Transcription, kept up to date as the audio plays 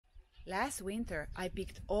Last winter I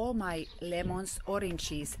picked all my lemons,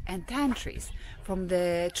 oranges and tangerines from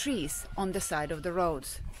the trees on the side of the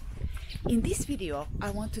roads. In this video I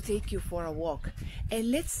want to take you for a walk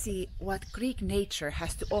and let's see what Greek nature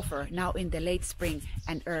has to offer now in the late spring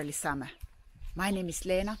and early summer. My name is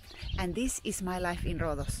Lena and this is my life in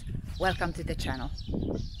Rhodes. Welcome to the channel.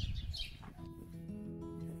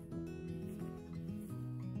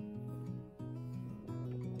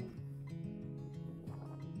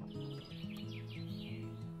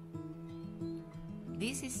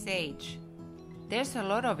 This is sage. There's a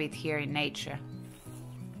lot of it here in nature.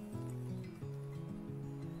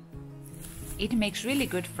 It makes really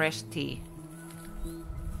good fresh tea.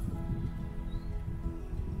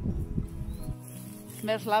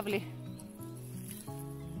 Smells lovely.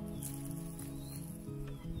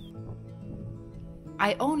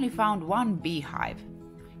 I only found one beehive.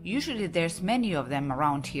 Usually there's many of them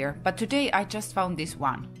around here, but today I just found this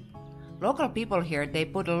one. Local people here, they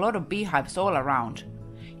put a lot of beehives all around.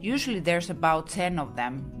 Usually there's about 10 of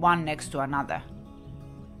them, one next to another.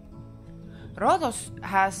 Rhodes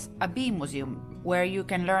has a bee museum where you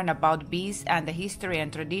can learn about bees and the history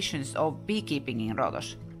and traditions of beekeeping in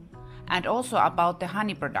Rhodes, and also about the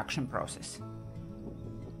honey production process.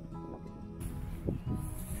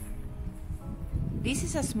 This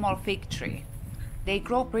is a small fig tree. They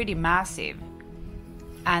grow pretty massive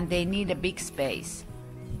and they need a big space.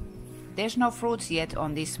 There's no fruits yet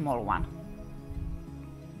on this small one.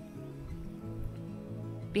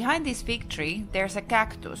 Behind this fig tree there's a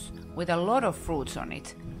cactus with a lot of fruits on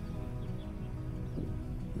it.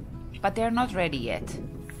 But they're not ready yet.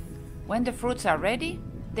 When the fruits are ready,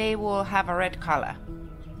 they will have a red color.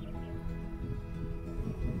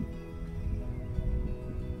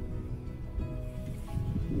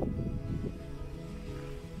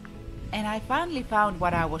 And I finally found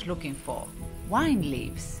what I was looking for: wine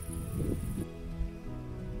leaves.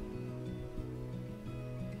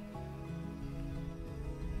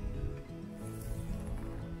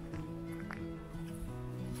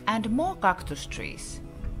 And more cactus trees.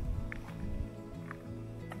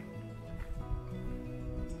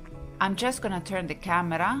 I'm just gonna turn the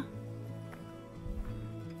camera.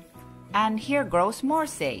 And here grows more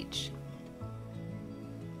sage.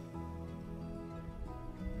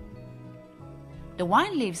 The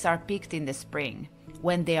wine leaves are picked in the spring,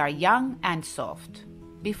 when they are young and soft,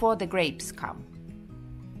 before the grapes come.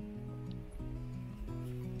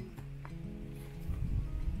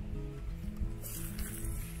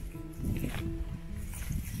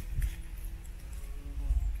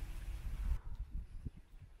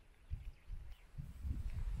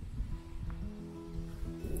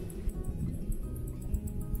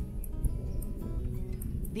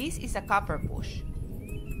 This is a copper bush.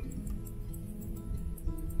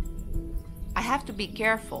 I have to be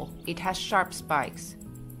careful, it has sharp spikes.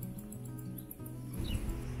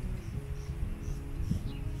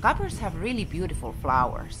 Coppers have really beautiful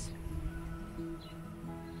flowers.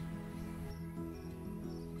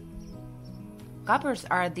 Coppers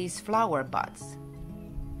are these flower buds.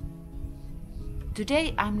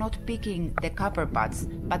 Today I'm not picking the copper buds,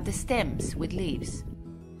 but the stems with leaves.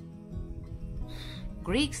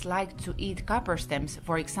 Greeks like to eat copper stems,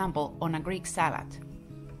 for example, on a Greek salad.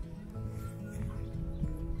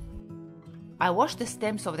 I wash the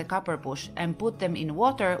stems of the copper bush and put them in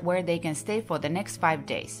water where they can stay for the next 5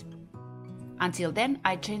 days. Until then,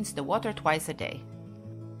 I change the water twice a day.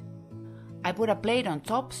 I put a plate on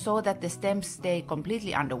top so that the stems stay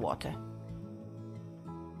completely underwater.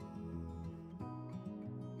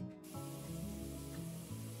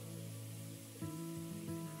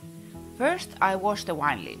 First, I wash the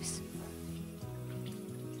wine leaves.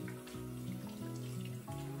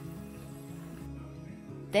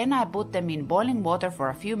 Then I put them in boiling water for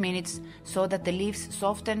a few minutes so that the leaves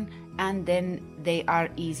soften and then they are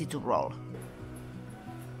easy to roll.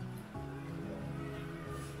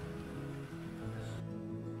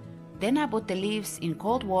 Then I put the leaves in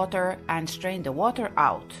cold water and strain the water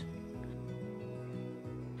out.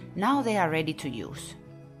 Now they are ready to use.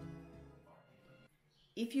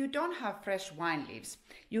 If you don't have fresh wine leaves,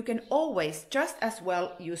 you can always just as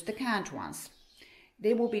well use the canned ones.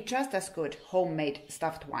 They will be just as good homemade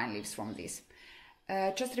stuffed wine leaves from this.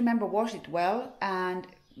 Just remember, wash it well and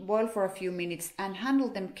boil for a few minutes and handle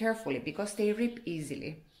them carefully because they rip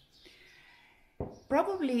easily.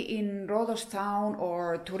 Probably in Rhodes town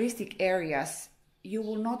or touristic areas you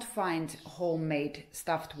will not find homemade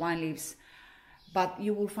stuffed wine leaves, but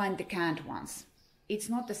you will find the canned ones. It's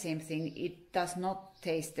not the same thing, it does not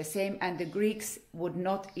taste the same, and the Greeks would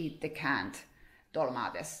not eat the canned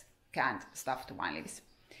dolmades, canned stuffed wine leaves.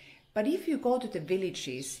 But if you go to the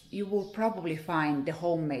villages, you will probably find the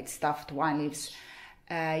homemade stuffed wine leaves.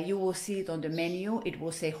 You will see it on the menu, it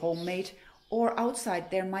will say homemade, or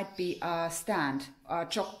outside there might be a stand, a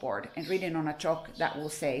chalkboard, and written on a chalk that will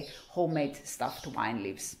say homemade stuffed wine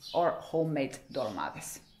leaves or homemade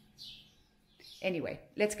dolmades. Anyway,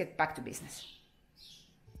 let's get back to business.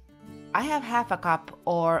 I have half a cup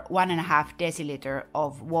or 1.5 deciliter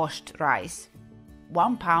of washed rice,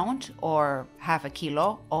 1 pound or half a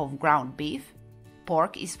kilo of ground beef,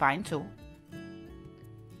 pork is fine too,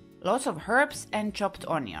 lots of herbs and chopped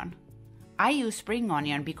onion. I use spring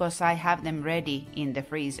onion because I have them ready in the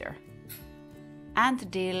freezer, and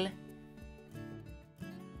dill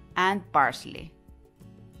and parsley.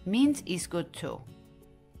 Mint is good too.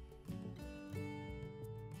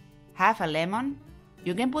 Half a lemon,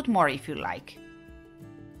 you can put more if you like.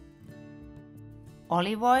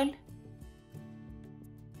 Olive oil,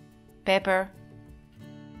 pepper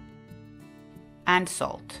and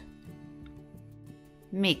salt.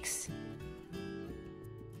 Mix.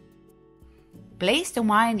 Place the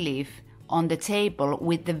wine leaf on the table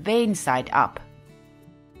with the vein side up.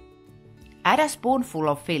 Add a spoonful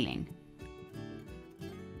of filling.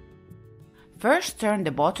 First turn the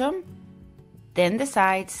bottom, then the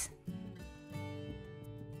sides,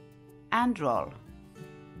 and roll.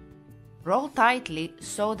 Roll tightly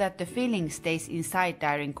so that the filling stays inside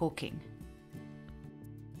during cooking.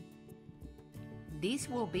 This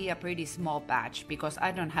will be a pretty small batch because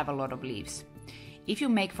I don't have a lot of leaves. If you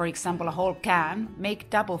make, for example, a whole can,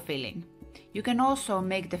 make double filling. You can also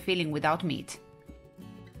make the filling without meat.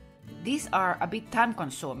 These are a bit time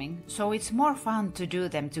consuming, so it's more fun to do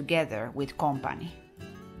them together with company.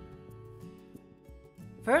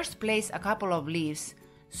 First place a couple of leaves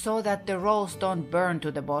so that the rolls don't burn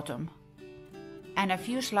to the bottom, and a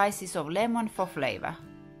few slices of lemon for flavor.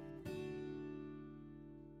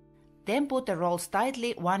 Then put the rolls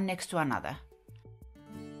tightly one next to another.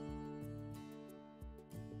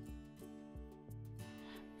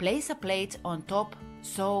 Place a plate on top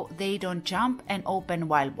so they don't jump and open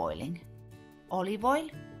while boiling. Olive oil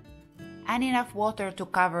and enough water to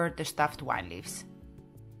cover the stuffed wine leaves.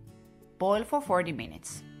 Boil for 40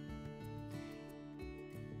 minutes.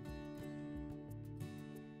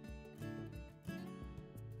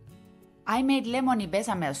 I made lemony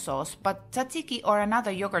bechamel sauce, but tzatziki or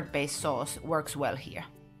another yogurt-based sauce works well here.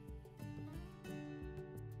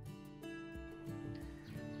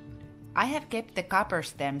 I have kept the copper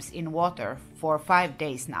stems in water for 5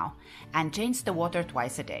 days now and changed the water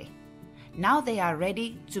twice a day. Now they are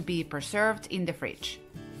ready to be preserved in the fridge.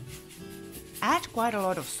 Add quite a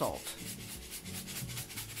lot of salt.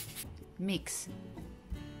 Mix.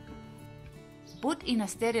 Put in a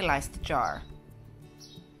sterilized jar.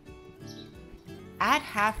 Add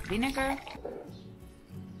half vinegar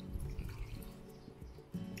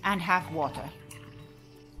and half water.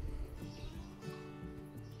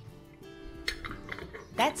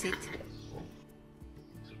 That's it.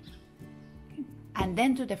 And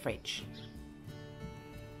then to the fridge.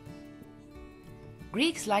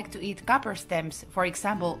 Greeks like to eat copper stems, for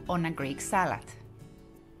example, on a Greek salad.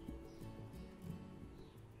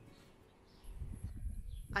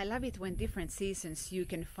 I love it when different seasons you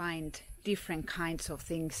can find different kinds of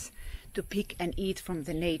things to pick and eat from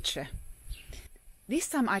the nature. This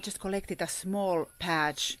time I just collected a small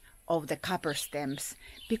patch of the copper stems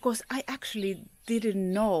because I actually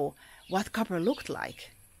didn't know what copper looked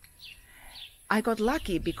like. I got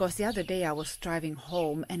lucky because the other day I was driving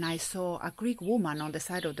home and I saw a Greek woman on the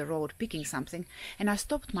side of the road picking something, and I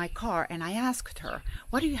stopped my car and I asked her,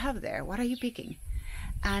 "What do you have there? What are you picking?"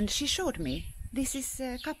 And she showed me, this is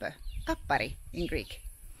copper, kappari in Greek.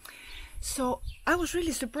 So I was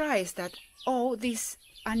really surprised that, oh, this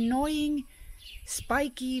annoying,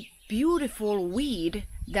 spiky, beautiful weed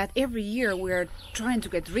that every year we're trying to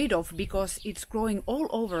get rid of because it's growing all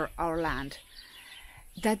over our land,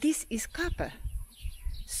 that this is copper.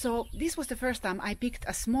 So this was the first time I picked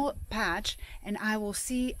a small patch, and I will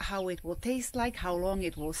see how it will taste like, how long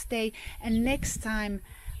it will stay, and next time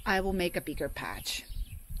I will make a bigger patch.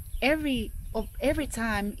 Every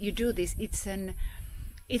time you do this,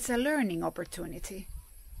 it's a learning opportunity.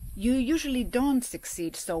 You usually don't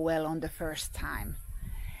succeed so well on the first time.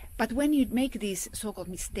 But when you make these so-called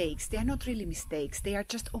mistakes, they are not really mistakes, they are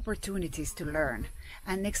just opportunities to learn.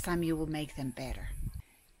 And next time you will make them better.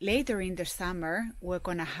 Later in the summer, we're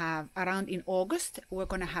gonna have, around in August, we're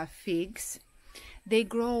gonna have figs. They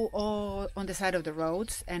grow all on the side of the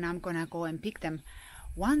roads, and I'm gonna go and pick them.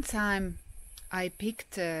 One time I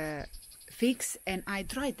picked figs and I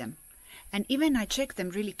dried them. And even I checked them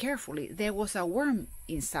really carefully. There was a worm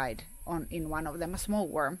inside in one of them, a small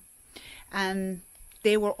worm. and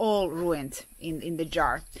they were all ruined in the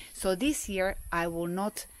jar. So this year I will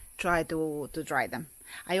not try to dry them.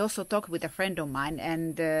 I also talked with a friend of mine,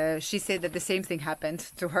 and she said that the same thing happened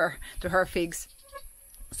to her figs.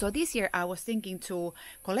 So this year I was thinking to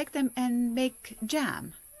collect them and make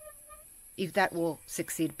jam, if that will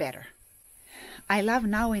succeed better. I love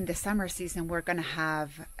now in the summer season we're gonna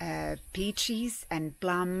have peaches and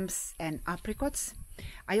plums and apricots.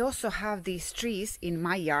 I also have these trees in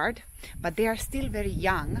my yard, but they are still very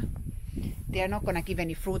young. They are not gonna give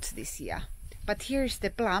any fruits this year. But here's the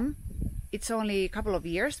plum. It's only a couple of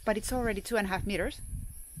years, but it's already 2.5 meters.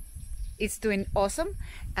 It's doing awesome.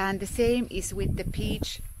 And the same is with the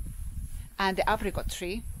peach and the apricot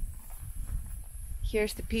tree.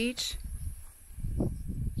 Here's the peach,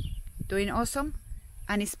 doing awesome.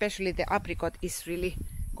 And especially the apricot is really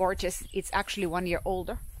gorgeous. It's actually 1 year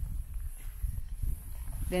older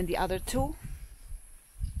than the other two.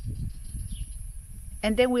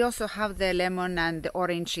 And then we also have the lemon and the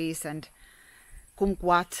oranges and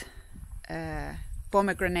kumquat,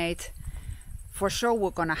 pomegranate. For sure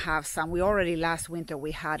we're gonna have some. We already last winter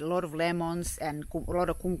we had a lot of lemons and a lot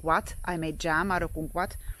of kumquat. I made jam out of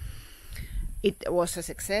kumquat. It was a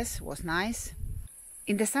success, was nice.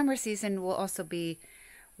 In the summer season will also be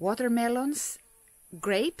watermelons,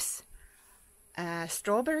 grapes,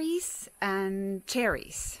 strawberries and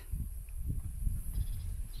cherries.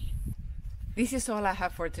 This is all I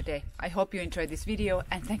have for today. I hope you enjoyed this video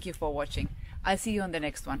and thank you for watching. I'll see you on the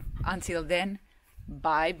next one. Until then,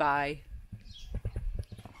 bye bye.